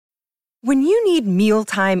When you need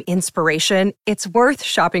mealtime inspiration, it's worth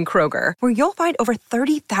shopping Kroger, where you'll find over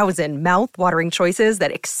 30,000 mouth-watering choices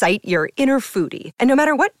that excite your inner foodie. And no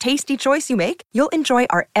matter what tasty choice you make, you'll enjoy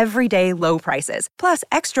our everyday low prices, plus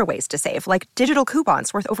extra ways to save, like digital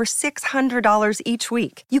coupons worth over $600 each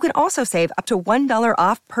week. You can also save up to $1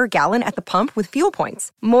 off per gallon at the pump with fuel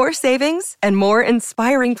points. More savings and more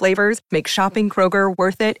inspiring flavors make shopping Kroger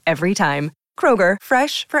worth it every time. Kroger,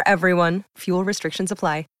 fresh for everyone. Fuel restrictions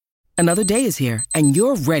apply. Another day is here, and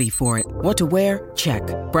you're ready for it. What to wear? Check.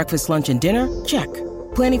 Breakfast, lunch, and dinner? Check.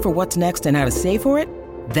 Planning for what's next and how to save for it?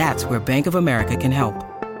 That's where Bank of America can help.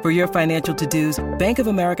 For your financial to-dos, Bank of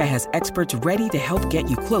America has experts ready to help get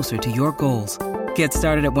you closer to your goals. Get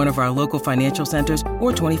started at one of our local financial centers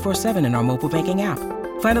or 24/7 in our mobile banking app.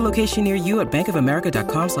 Find a location near you at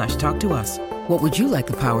bankofamerica.com/talktous. What would you like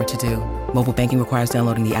the power to do? Mobile banking requires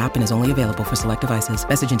downloading the app and is only available for select devices.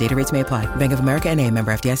 Message and data rates may apply. Bank of America N.A.,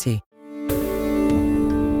 member FDIC.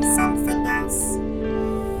 Something else.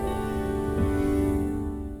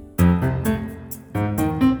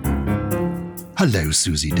 Hello,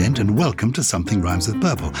 Susie Dent, and welcome to Something Rhymes with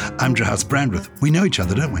Purple. I'm Jahaz Brandreth. We know each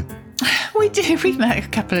other, don't we? We do. We've met a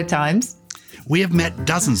couple of times. We have met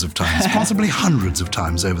dozens of times, possibly hundreds of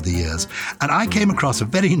times over the years. And I came across a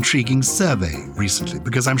very intriguing survey recently,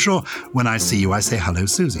 because I'm sure when I see you, I say, hello,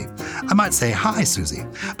 Susie. I might say, hi, Susie.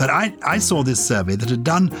 But I saw this survey that had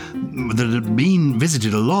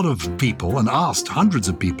visited a lot of people and asked hundreds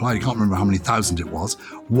of people, I can't remember how many thousand it was,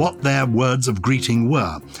 what their words of greeting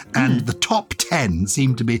were. And the top 10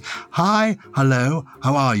 seemed to be, hi, hello,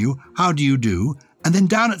 how are you, how do you do? And then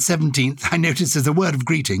down at 17th, I noticed as a word of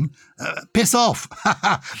greeting, piss off.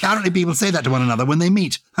 Apparently people say that to one another when they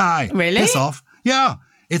meet. Hi. Really? Piss off. Yeah.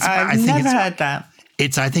 I've never heard that.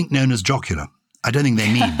 It's, I think, known as jocular. I don't think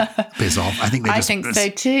they mean piss off. I think they just... I think so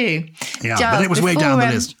too. Yeah, Giles, but it was way down the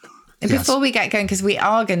list. Before we get going, because we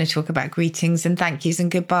are going to talk about greetings and thank yous and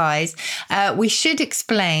goodbyes, we should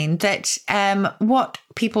explain that what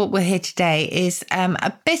people will hear today is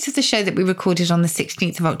a bit of the show that we recorded on the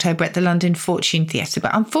 16th of October at the London Fortune Theatre.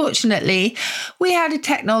 But unfortunately, we had a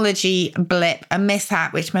technology blip, a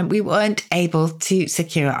mishap, which meant we weren't able to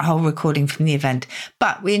secure a whole recording from the event.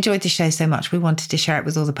 But we enjoyed the show so much, we wanted to share it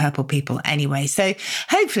with all the Purple people anyway. So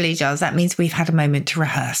hopefully, Giles, that means we've had a moment to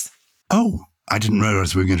rehearse. Oh, I didn't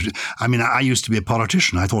realise we were going to do... I mean, I used to be a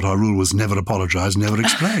politician. I thought our rule was never apologise, never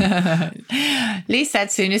explain. Lee said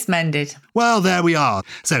soonest mended. Well, there we are.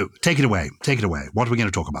 So, take it away. Take it away. What are we going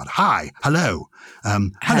to talk about? Hi. Hello.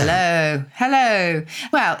 Hello. Hello.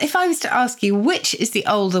 Well, if I was to ask you which is the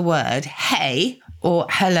older word, hey or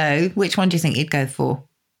hello, which one do you think you'd go for?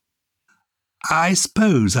 I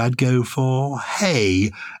suppose I'd go for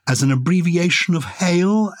hey as an abbreviation of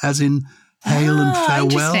hail, as in... hail and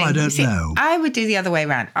farewell, I don't know. I would do the other way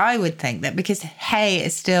around. I would think that because hey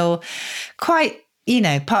is still quite,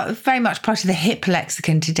 very much part of the hip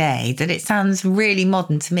lexicon today, that it sounds really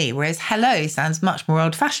modern to me, whereas hello sounds much more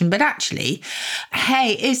old-fashioned. But actually,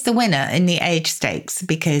 hey is the winner in the age stakes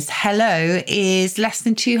because hello is less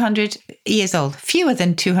than 200 years old, fewer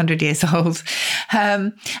than 200 years old.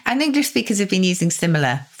 And English speakers have been using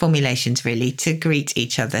similar formulations, really, to greet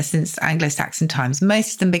each other since Anglo-Saxon times,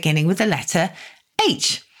 most of them beginning with the letter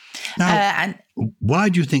H. Now, why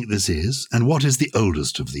do you think this is, and what is the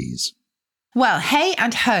oldest of these? Well, hey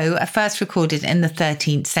and ho are first recorded in the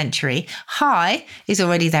 13th century. Hi is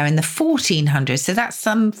already there in the 1400s, so that's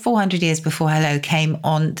some 400 years before hello came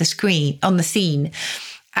on the scene.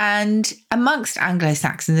 And amongst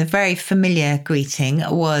Anglo-Saxons, a very familiar greeting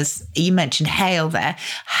was, you mentioned hail there,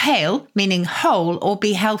 hail meaning whole or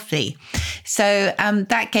be healthy. So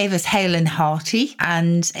that gave us hail and hearty,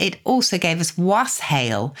 and it also gave us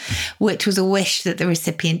wassail, which was a wish that the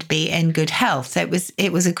recipient be in good health. So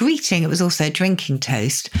it was a greeting. It was also a drinking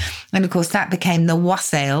toast. And of course, that became the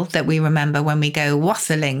wassail that we remember when we go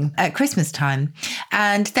wassailing at Christmas time.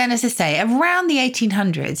 And then, as I say, around the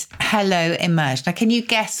 1800s, hello emerged. Now, can you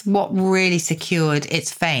guess what really secured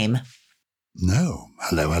its fame? No.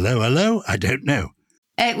 Hello. I don't know.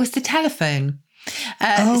 It was the telephone.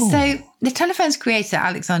 So the telephone's creator,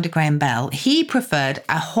 Alexander Graham Bell, he preferred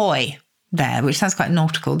ahoy there, which sounds quite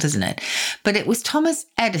nautical, doesn't it? But it was Thomas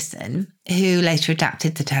Edison, who later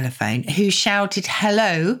adapted the telephone, who shouted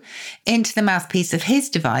hello into the mouthpiece of his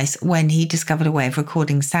device when he discovered a way of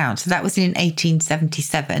recording sound. So that was in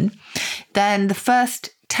 1877. Then the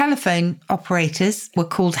first telephone operators were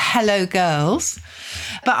called hello girls.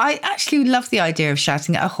 But I actually love the idea of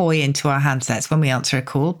shouting ahoy into our handsets when we answer a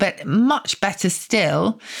call. But much better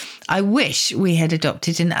still, I wish we had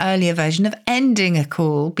adopted an earlier version of ending a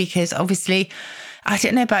call, because obviously I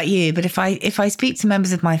don't know about you, but if I speak to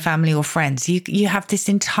members of my family or friends, you have this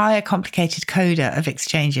entire complicated coda of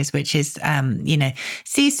exchanges, which is,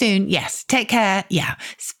 see you soon. Yes. Take care. Yeah.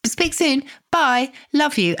 Speak soon. Bye.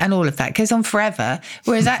 Love you. And all of that goes on forever.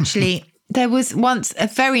 Whereas actually there was once a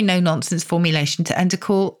very no nonsense formulation to end a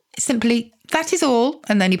call. Simply, that is all.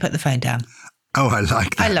 And then you put the phone down. Oh, I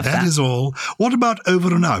like that. I love that. That is all. What about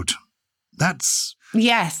over and out?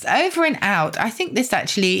 Yes, over and out. I think this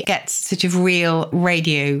actually gets sort of real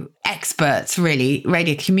radio experts, really,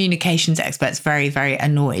 radio communications experts very, very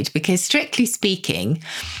annoyed because strictly speaking,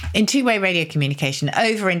 in two-way radio communication,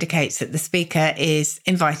 over indicates that the speaker is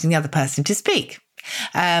inviting the other person to speak.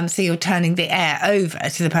 So you're turning the air over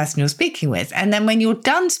to the person you're speaking with. And then when you're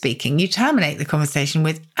done speaking, you terminate the conversation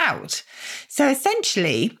with out. So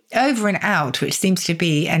essentially, over and out, which seems to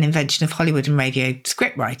be an invention of Hollywood and radio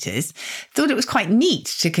scriptwriters, thought it was quite neat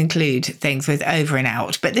to conclude things with over and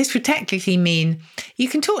out. But this would technically mean you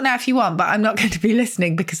can talk now if you want, but I'm not going to be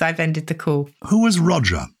listening because I've ended the call. Who was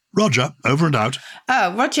Roger? Roger, over and out.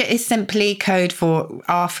 Oh, Roger is simply code for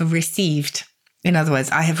R for received. In other words,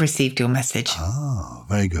 I have received your message. Oh,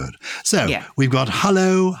 very good. So we've got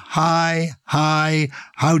hello, hi,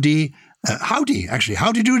 howdy. Howdy, actually,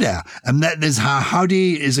 howdy do there. And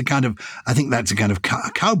howdy is a kind of, I think that's a kind of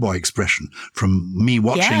cowboy expression from me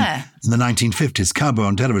watching in the 1950s, cowboy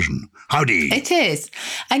on television. Howdy. It is.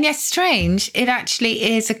 And yes, strange, it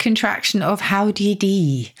actually is a contraction of howdy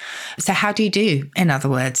dee. So how do you do, in other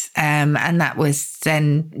words? And that was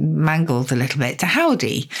then mangled a little bit to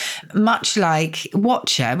howdy, much like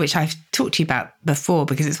watcher, which I've talked to you about before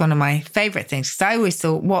because it's one of my favourite things. Because I always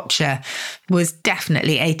thought watcher was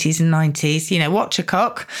definitely 80s and 90s, watcher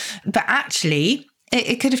cock. But actually,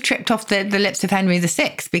 it could have tripped off the lips of Henry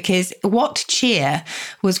VI because what cheer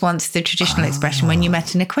was once the traditional expression when you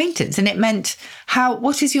met an acquaintance. And it meant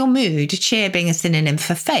what is your mood? Cheer being a synonym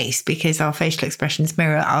for face because our facial expressions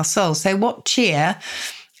mirror our soul. So what cheer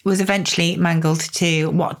was eventually mangled to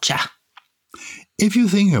watcher. If you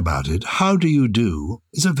think about it, how do you do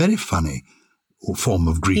is a very funny form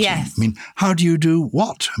of greeting. Yes. I mean, how do you do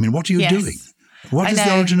what? I mean, what are you doing? What is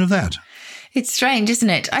the origin of that? It's strange, isn't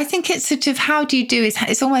it? I think it's sort of how do you do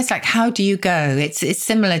it's almost like how do you go? It's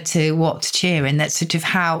similar to what cheer in that sort of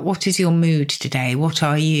what is your mood today? What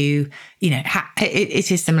are you,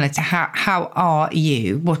 it is similar to how are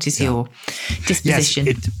you? What is your disposition?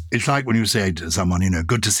 Yes, it's like when you say to someone,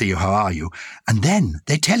 good to see you, how are you? And then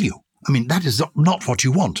they tell you. I mean, that is not what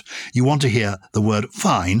you want. You want to hear the word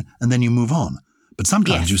fine and then you move on. But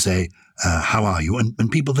sometimes you say, how are you?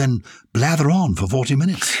 And people then blather on for 40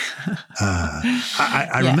 minutes.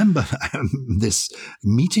 I remember this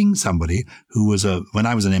meeting somebody who was when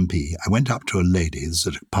I was an MP, I went up to a lady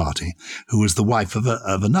at a party who was the wife of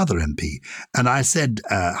another MP. And I said,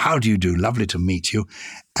 how do you do? Lovely to meet you.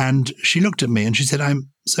 And she looked at me and she said, I'm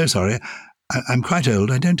so sorry. I'm quite old.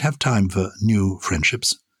 I don't have time for new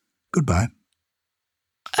friendships. Goodbye.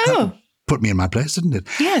 Oh. Put me in my place, didn't it?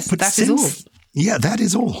 Yes, but that is all. Yeah, that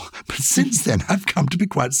is all. But since then, I've come to be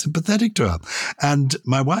quite sympathetic to her. And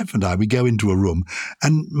my wife and we go into a room,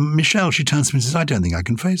 and Michelle, she turns to me and says, I don't think I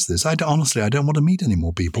can face this. Honestly, I don't want to meet any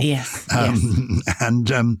more people. Yes.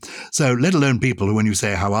 And so let alone people who, when you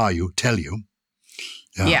say, how are you, tell you.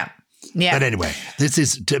 Yeah. But anyway,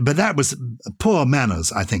 but that was poor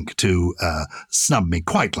manners, I think, to snub me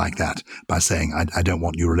quite like that by saying, I don't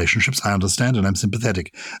want new relationships. I understand and I'm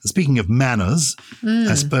sympathetic. Speaking of manners,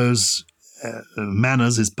 I suppose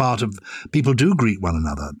manners is part of, people do greet one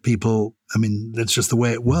another. That's just the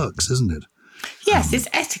way it works, isn't it? Yes, it's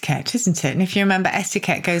etiquette, isn't it? And if you remember,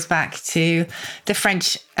 etiquette goes back to the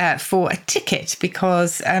French for a ticket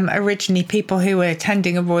because originally people who were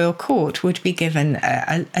attending a royal court would be given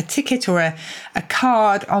a ticket or a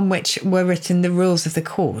card on which were written the rules of the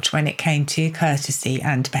court when it came to courtesy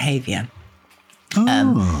and behaviour.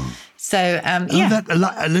 That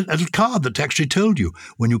a little card that actually told you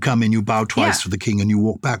when you come in, you bow twice to the king and you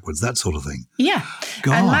walk backwards, that sort of thing. Yeah.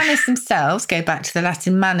 Gosh. And manners themselves go back to the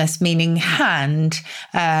Latin manus, meaning hand,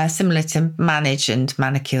 similar to manage and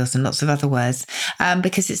manicures and lots of other words,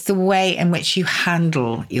 because it's the way in which you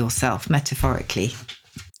handle yourself metaphorically.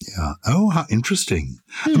 Yeah. Oh, how interesting.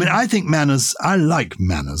 I think manners, I like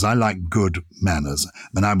good manners.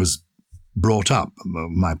 I was brought up.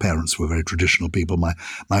 My parents were very traditional people.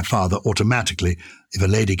 My father automatically, if a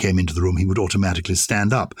lady came into the room, he would automatically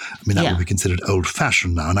stand up. That would be considered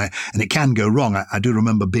old-fashioned now, and it can go wrong. I do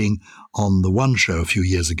remember being on the One Show a few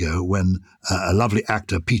years ago when a lovely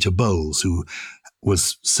actor, Peter Bowles, who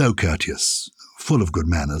was so courteous, full of good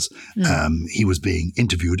manners, he was being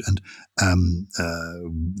interviewed, and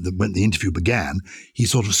when the interview began, he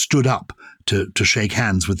sort of stood up to shake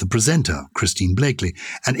hands with the presenter, Christine Blakely.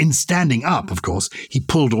 And in standing up, of course, he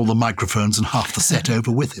pulled all the microphones and half the set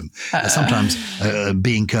over with him. Sometimes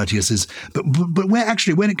being courteous is... But where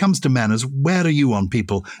actually, when it comes to manners, where are you on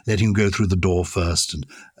people letting you go through the door first and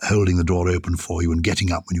holding the door open for you and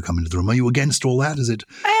getting up when you come into the room? Are you against all that? Is it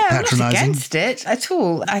patronising? I'm not against it at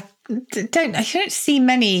all. I don't see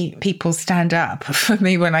many people stand up for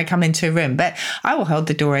me when I come into a room, but I will hold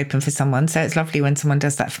the door open for someone. So it's lovely when someone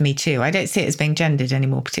does that for me too. I don't see it as being gendered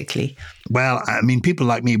anymore, particularly. Well, I mean, people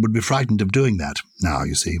like me would be frightened of doing that now,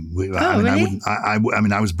 you see. Really? I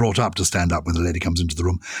was brought up to stand up when the lady comes into the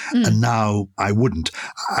room, and now I wouldn't.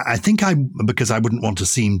 I think because I wouldn't want to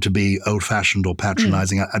seem to be old-fashioned or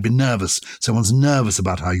patronising. I'd be nervous. Someone's nervous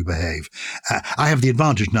about how you behave. I have the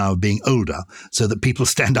advantage now of being older, so that people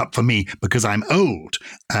stand up for me because I'm old.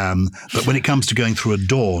 But when it comes to going through a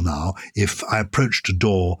door now, if I approached a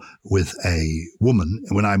door with a woman,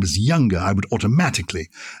 when I was younger, I would automatically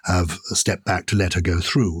have stepped back to let her go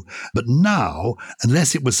through. But now,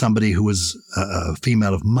 unless it was somebody who was a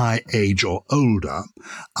female of my age or older,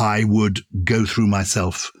 I would go through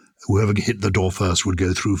myself. Whoever hit the door first would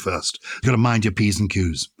go through first. You've got to mind your P's and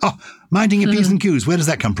Q's. Oh, minding your P's and Q's. Where does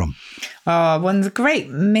that come from? Oh, one of the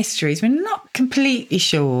great mysteries. We're not completely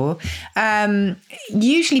sure.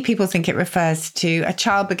 Usually people think it refers to a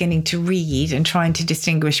child beginning to read and trying to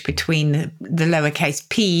distinguish between the lowercase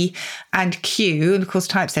p and q. And of course,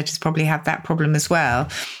 typesetters probably have that problem as well.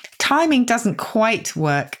 Timing doesn't quite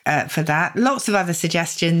work for that. Lots of other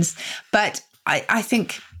suggestions, but I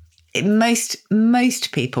think...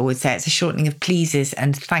 Most people would say it's a shortening of pleases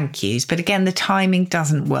and thank yous. But again, the timing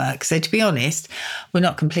doesn't work. So to be honest, we're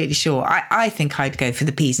not completely sure. I think I'd go for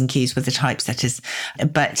the P's and Q's with the typesetters,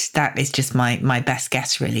 but that is just my best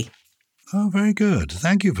guess, really. Oh, very good.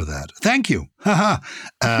 Thank you for that. Thank you.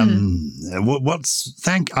 What's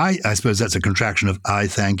thank? I suppose that's a contraction of I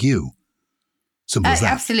thank you. Simple as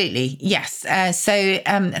that. Absolutely, yes. So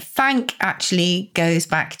thank actually goes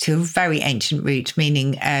back to a very ancient root,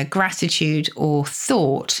 meaning gratitude or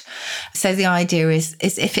thought. So the idea is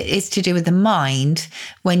if it is to do with the mind,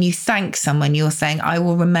 when you thank someone, you're saying, I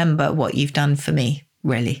will remember what you've done for me.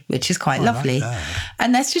 Really, which is quite lovely. Like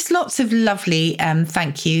and there's just lots of lovely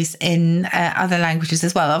thank yous in other languages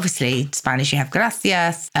as well. Obviously, in Spanish, you have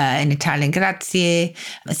gracias, in Italian, grazie.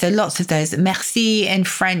 So lots of those. Merci in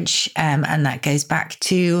French, and that goes back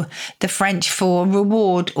to the French for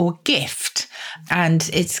reward or gift. And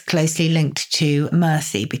it's closely linked to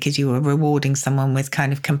mercy because you are rewarding someone with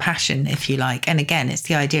kind of compassion, if you like. And again, it's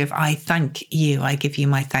the idea of I thank you. I give you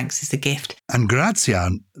my thanks as a gift. And grazia,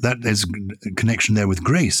 that is a connection there with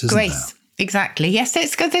grace, isn't there? Grace. Exactly. Yes,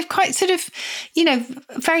 it's good. They've quite sort of,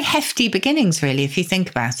 very hefty beginnings, really, if you think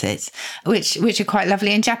about it, which are quite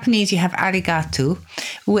lovely. In Japanese, you have arigato,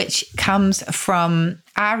 which comes from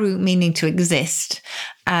aru, meaning to exist,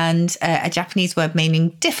 and a Japanese word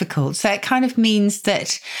meaning difficult. So it kind of means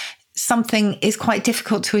that something is quite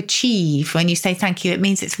difficult to achieve. When you say thank you, it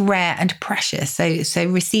means it's rare and precious. So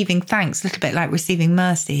receiving thanks, a little bit like receiving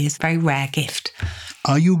mercy, is a very rare gift.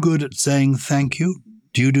 Are you good at saying thank you?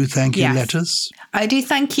 Do you do thank you letters? I do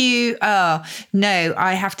thank you. Oh, no,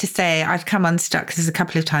 I have to say I've come unstuck. There's a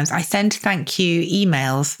couple of times. I send thank you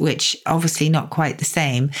emails, which obviously not quite the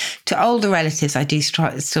same. To older relatives, I do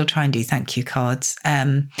still try and do thank you cards.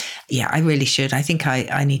 I really should. I think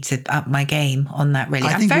I need to up my game on that, really.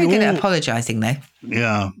 I'm very good at apologising, though.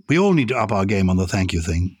 Yeah, we all need to up our game on the thank you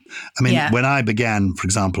thing. I mean, when I began, for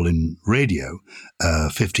example, in radio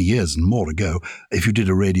 50 years and more ago, if you did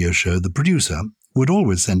a radio show, the producer would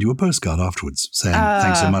always send you a postcard afterwards saying,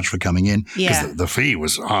 thanks so much for coming in. Because the fee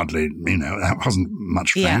was hardly, that wasn't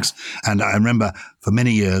much thanks. And I remember for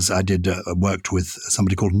many years I did worked with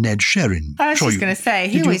somebody called Ned Sherrin. I was just going to say,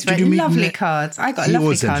 he always wrote lovely cards. I got a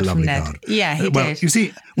lovely card from Ned. Yeah, he did. You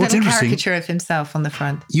see, what's interesting... caricature of himself on the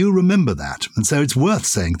front. You remember that. And so it's worth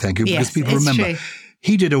saying thank you because people remember. True.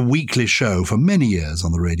 He did a weekly show for many years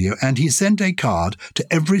on the radio and he sent a card to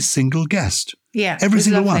every single guest. Yeah. Every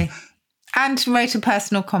single one. And wrote a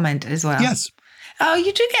personal comment as well. Yes. Oh,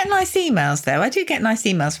 you do get nice emails, though. I do get nice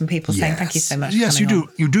emails from people saying thank you so much. Yes, you do.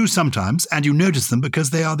 You do sometimes, and you notice them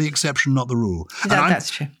because they are the exception, not the rule.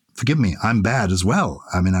 That's true. Forgive me, I'm bad as well.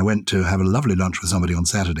 I mean, I went to have a lovely lunch with somebody on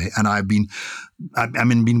Saturday, and I've been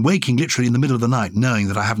waking literally in the middle of the night knowing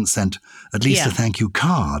that I haven't sent at least a thank you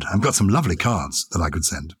card. I've got some lovely cards that I could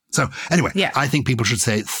send. So anyway, I think people should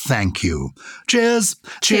say thank you. Cheers.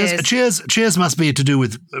 Cheers must be to do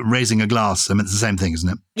with raising a glass. I mean, it's the same thing, isn't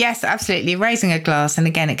it? Yes, absolutely. Raising a glass. And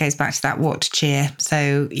again, it goes back to that what cheer.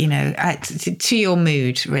 So, to your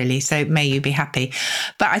mood, really. So may you be happy.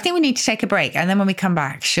 But I think we need to take a break. And then when we come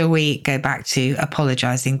back, shall we go back to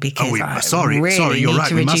apologising? Because sorry, you're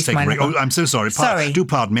right. We must take a break. Level. Oh, I'm so sorry. Do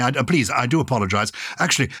pardon me. Please, I do apologise.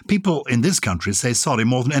 Actually, people in this country say sorry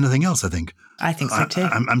more than anything else, I think. I think so too.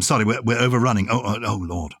 I'm sorry, we're overrunning. Oh,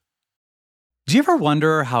 Lord. Do you ever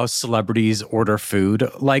wonder how celebrities order food?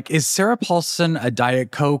 Like, is Sarah Paulson a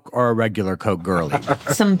Diet Coke or a regular Coke girlie?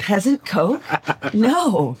 Some peasant Coke?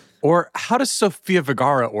 No. Or how does Sofia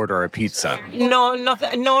Vergara order a pizza? No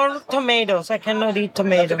tomatoes. I cannot eat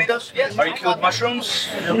tomatoes. Yes. Are you cool with mushrooms?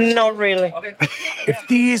 Not really. Okay. If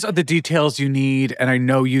these are the details you need, and I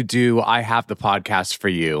know you do, I have the podcast for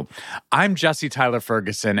you. I'm Jesse Tyler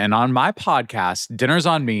Ferguson, and on my podcast, Dinners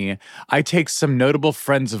on Me, I take some notable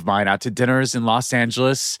friends of mine out to dinners in Los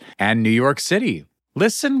Angeles and New York City.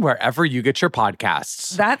 Listen wherever you get your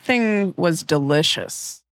podcasts. That thing was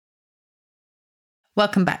delicious.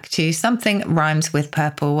 Welcome back to Something Rhymes with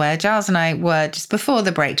Purple, where Giles and I were just before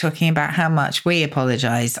the break talking about how much we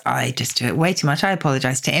apologise. I just do it way too much. I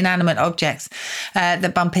apologise to inanimate objects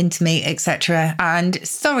that bump into me, etc. And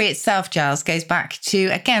sorry itself, Giles, goes back to,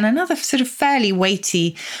 again, another sort of fairly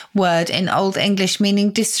weighty word in Old English,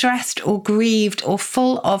 meaning distressed or grieved or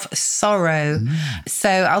full of sorrow.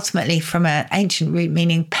 So ultimately from an ancient root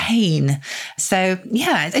meaning pain. So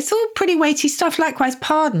yeah, it's all pretty weighty stuff. Likewise,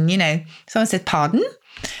 pardon, someone said pardon.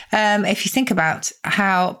 If you think about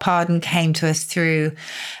how pardon came to us through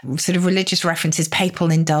sort of religious references,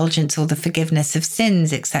 papal indulgence or the forgiveness of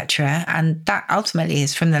sins, etc., and that ultimately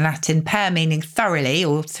is from the Latin per, meaning thoroughly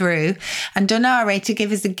or through, and donare, to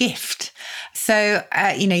give as a gift. So,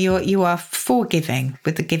 you are forgiving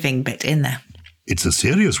with the giving bit in there. It's a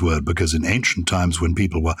serious word because in ancient times when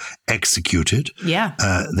people were executed,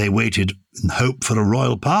 they waited in hope for a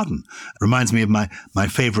royal pardon. It reminds me of my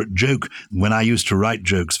favourite joke when I used to write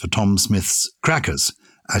jokes for Tom Smith's Crackers.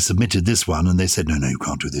 I submitted this one and they said, no, you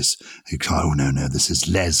can't do this. You can't, oh, no, this is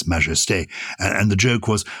lèse majesté. And the joke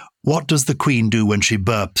was, what does the Queen do when she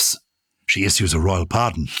burps? She issues a royal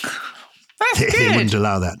pardon. They wouldn't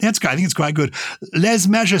allow that. I think it's quite good. Lèse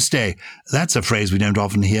majesté. That's a phrase we don't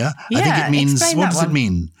often hear. Yeah, I think it means, what does it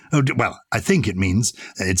mean? Oh, well, I think it means,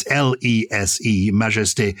 it's L-E-S-E,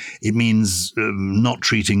 majesté. It means not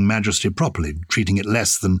treating majesty properly, treating it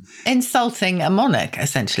less than... Insulting a monarch,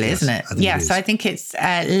 essentially, yes, isn't it? So I think it's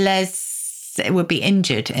lèse, it would be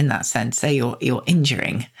injured in that sense. So you're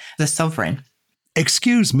injuring the sovereign.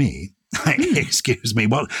 Excuse me. Excuse me.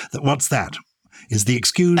 What's that? Is the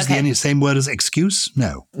excuse the same word as excuse?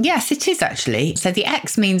 No. Yes, it is actually. So the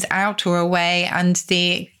ex means out or away, and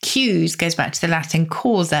the accuse goes back to the Latin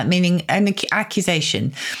causa, meaning an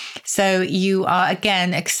accusation. So you are,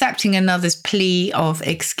 again, accepting another's plea of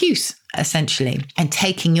excuse, essentially, and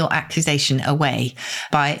taking your accusation away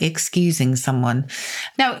by excusing someone.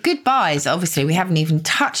 Now, goodbyes, obviously, we haven't even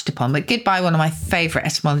touched upon, but goodbye, one of my favourite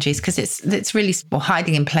etymologies, because it's really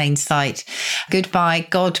hiding in plain sight. Goodbye,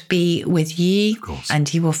 God be with ye. Of course.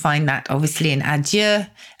 And you will find that, obviously, in adieu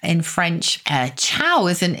in French. Ciao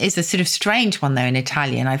is a sort of strange one, though, in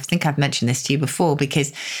Italian. I think I've mentioned this to you before,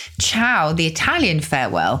 because ciao, the Italian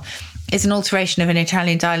farewell, is an alteration of an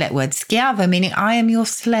Italian dialect word, schiavo, meaning I am your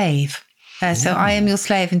slave. So I am your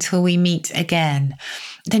slave until we meet again.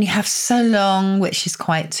 Then you have so long, which is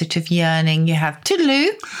quite sort of yearning. You have toodaloo.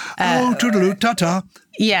 Toodaloo, ta-ta.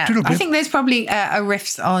 Yeah, I think there's probably a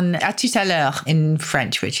riffs on à tout à l'heure in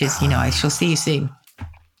French, which is, I shall see you soon.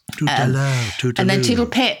 And then toodle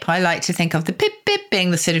pip, I like to think of the pip pip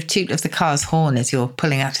being the sort of toot of the car's horn as you're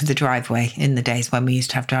pulling out of the driveway in the days when we used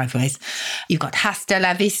to have driveways. You've got hasta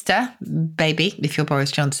la vista, baby, if you're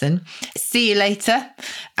Boris Johnson. See you later.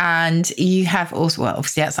 And you have also, well,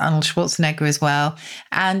 obviously that's Arnold Schwarzenegger as well.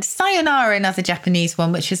 And sayonara, another Japanese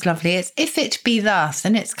one, which is lovely. It's if it be thus.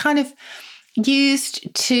 And it's kind of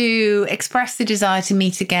used to express the desire to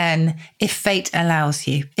meet again if fate allows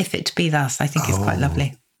you. If it be thus, I think is quite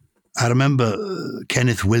lovely. I remember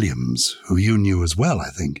Kenneth Williams, who you knew as well, I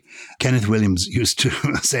think. Kenneth Williams used to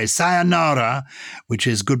say sayonara, which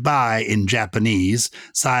is goodbye in Japanese.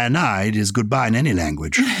 Cyanide is goodbye in any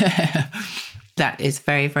language. That is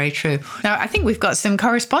very, very true. Now, I think we've got some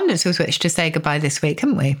correspondents with which to say goodbye this week,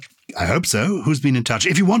 haven't we? I hope so. Who's been in touch?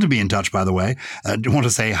 If you want to be in touch, by the way, do you want to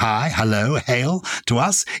say hi, hello, hail to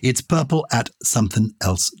us? It's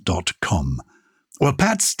purple@somethingelse.com. Well,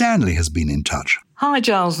 Pat Stanley has been in touch. Hi,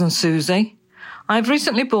 Giles and Susie. I've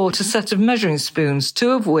recently bought a set of measuring spoons,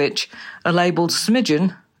 two of which are labelled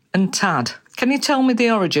smidgen and tad. Can you tell me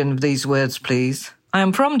the origin of these words, please? I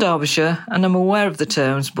am from Derbyshire and am aware of the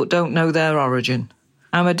terms but don't know their origin.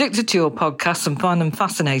 I'm addicted to your podcasts and find them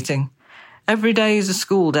fascinating. Every day is a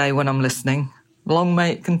school day when I'm listening. Long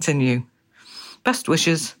may it continue. Best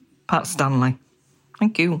wishes, Pat Stanley.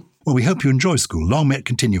 Thank you. Well, we hope you enjoy school. Long may it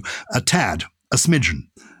continue. A tad, a smidgen.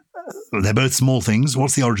 They're both small things.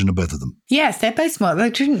 What's the origin of both of them? Yes, they're both small. They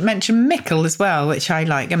didn't mention mickle as well, which I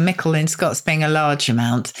like. A mickle in Scots being a large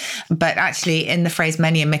amount. But actually, in the phrase,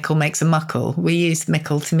 many a mickle makes a muckle, we use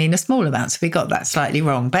mickle to mean a small amount. So we got that slightly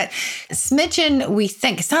wrong. But smidgen, we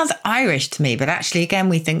think, it sounds Irish to me, but actually, again,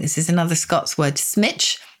 we think this is another Scots word,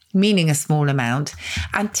 smitch, meaning a small amount.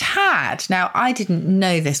 And tad, now I didn't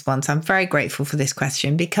know this one, so I'm very grateful for this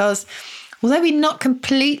question because although we're not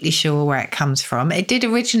completely sure where it comes from, it did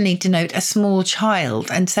originally denote a small child.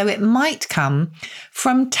 And so it might come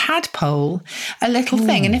from tadpole, a little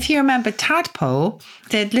thing. And if you remember tadpole,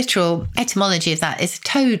 the literal etymology of that is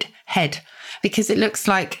toad head, because it looks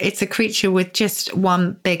like it's a creature with just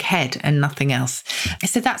one big head and nothing else.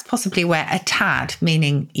 So that's possibly where a tad,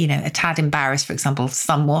 meaning, a tad embarrassed, for example,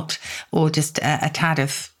 somewhat, or just a tad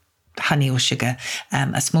of honey or sugar,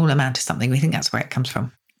 a small amount of something. We think that's where it comes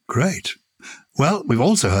from. Great. Well, we've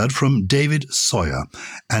also heard from David Sawyer,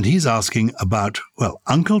 and he's asking about,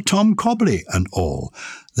 Uncle Tom Cobley and all.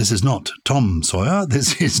 This is not Tom Sawyer,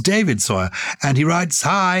 this is David Sawyer, and he writes,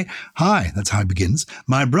 Hi, that's how he begins.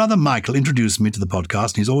 My brother Michael introduced me to the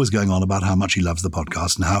podcast, and he's always going on about how much he loves the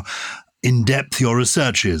podcast and how in-depth your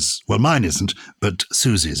research is. Well, mine isn't, but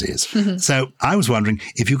Susie's is. So I was wondering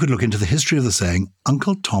if you could look into the history of the saying,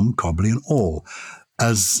 Uncle Tom Cobley and all,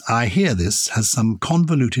 as I hear this has some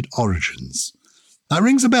convoluted origins. That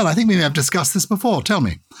rings a bell. I think we may have discussed this before. Tell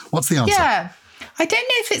me, what's the answer? Yeah, I don't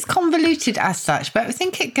know if it's convoluted as such, but I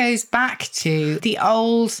think it goes back to the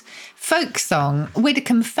old folk song,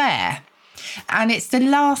 Widdicombe Fair. And it's the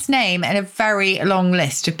last name in a very long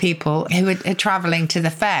list of people who are travelling to the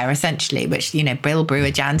fair, essentially, which, Bill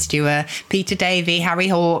Brewer, Jan Stewart, Peter Davey, Harry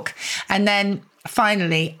Hawke, and then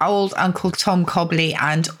finally, old Uncle Tom Cobley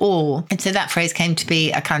and all. And so that phrase came to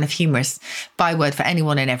be a kind of humorous byword for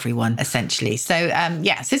anyone and everyone, essentially. So,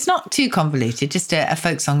 yes, it's not too convoluted, just a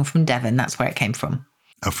folk song from Devon. That's where it came from.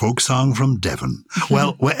 A folk song from Devon.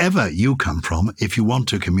 Well, wherever you come from, if you want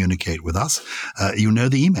to communicate with us, you know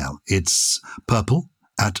the email. It's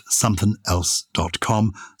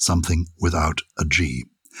purple@somethingelse.com, something without a G.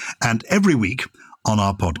 And every week on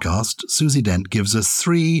our podcast, Susie Dent gives us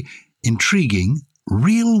 3 intriguing,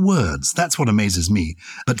 real words. That's what amazes me.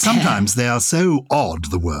 But sometimes they are so odd,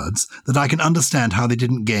 the words, that I can understand how they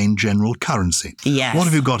didn't gain general currency. Yes. What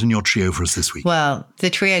have you got in your trio for us this week? Well, the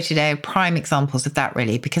trio today are prime examples of that,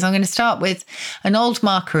 really, because I'm going to start with an old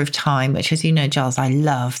marker of time, which, as you know, Giles, I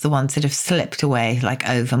love, the ones that have slipped away, like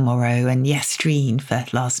Overmorrow and Yestreen for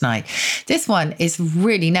last night. This one is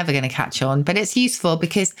really never going to catch on, but it's useful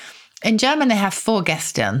because in German, they have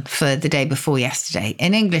Vorgestern for the day before yesterday.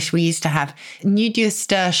 In English, we used to have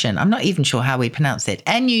Nudiustertion. I'm not even sure how we pronounce it.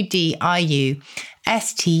 Nudiustertian.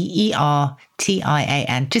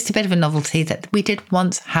 Just a bit of a novelty that we did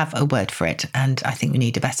once have a word for it, and I think we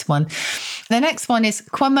need a better one. The next one is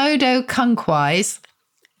Quomodo Cunquise.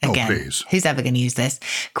 Again, who's ever going to use this?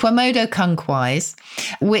 Quomodo Cunquise,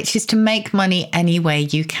 which is to make money any way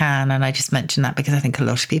you can. And I just mentioned that because I think a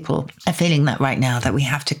lot of people are feeling that right now, that we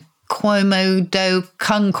have to Quomodo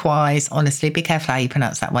Cunquise. Honestly, be careful how you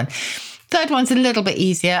pronounce that one. Third one's a little bit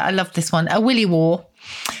easier. I love this one. A willy war.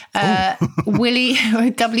 Willy,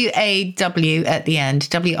 W-A-W at the end,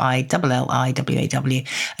 W-I-L-L-I-W-A-W.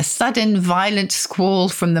 A sudden violent squall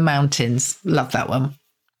from the mountains. Love that one.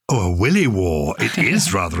 Oh, a willy war. It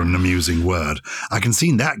is rather an amusing word. I can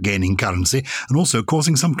see that gaining currency and also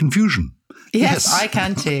causing some confusion. Yes. I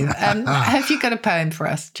can too. Have you got a poem for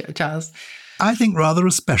us, Charles? I think rather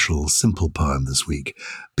a special, simple poem this week.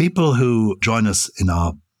 People who join us in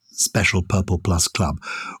our special Purple Plus Club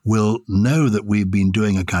will know that we've been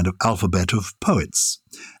doing a kind of alphabet of poets.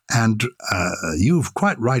 And you've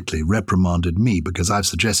quite rightly reprimanded me because I've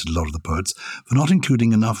suggested a lot of the poets for not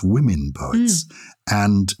including enough women poets.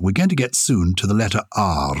 And we're going to get soon to the letter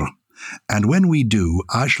R. And when we do,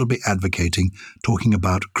 I shall be advocating talking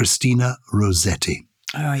about Christina Rossetti.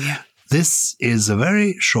 Oh, yeah. This is a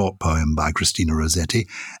very short poem by Christina Rossetti,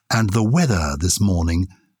 and the weather this morning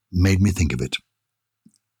made me think of it.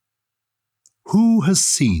 Who has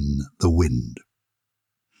seen the wind?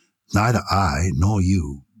 Neither I nor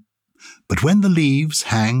you. But when the leaves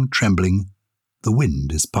hang trembling, the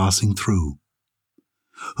wind is passing through.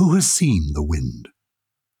 Who has seen the wind?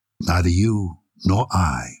 Neither you nor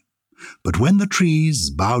I. But when the trees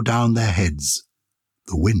bow down their heads,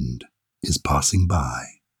 the wind is passing by.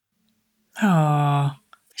 Oh,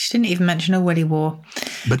 she didn't even mention a Willy War.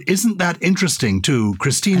 But isn't that interesting too?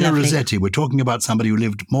 Christina Lovely. Rossetti, we're talking about somebody who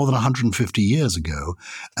lived more than 150 years ago,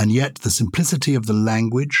 and yet the simplicity of the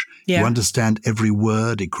language, you understand every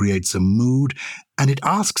word, it creates a mood, and it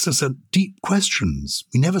asks us deep questions.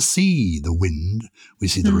 We never see the wind. We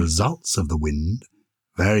see the results of the wind.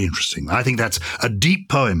 Very interesting. I think that's a deep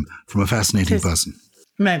poem from a fascinating person.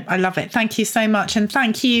 No, I love it. Thank you so much. And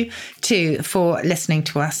thank you too for listening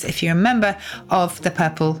to us. If you're a member of the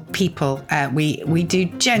Purple People, we do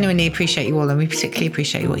genuinely appreciate you all, and we particularly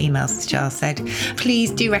appreciate your emails, as Giles said.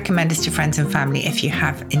 Please do recommend us to friends and family if you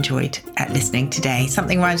have enjoyed listening today.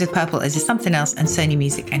 Something Rhymes with Purple is a Something Else and Sony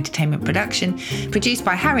Music Entertainment production, produced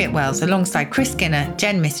by Harriet Wells alongside Chris Skinner,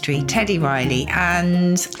 Jen Mystery, Teddy Riley,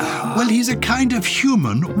 and... Well, he's a kind of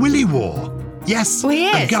human Willy War. Yes, well, he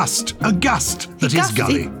is. a gust that is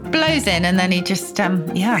gully. He blows in and then he just,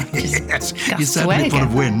 Yes, gusts he's certainly away full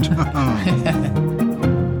again. of wind.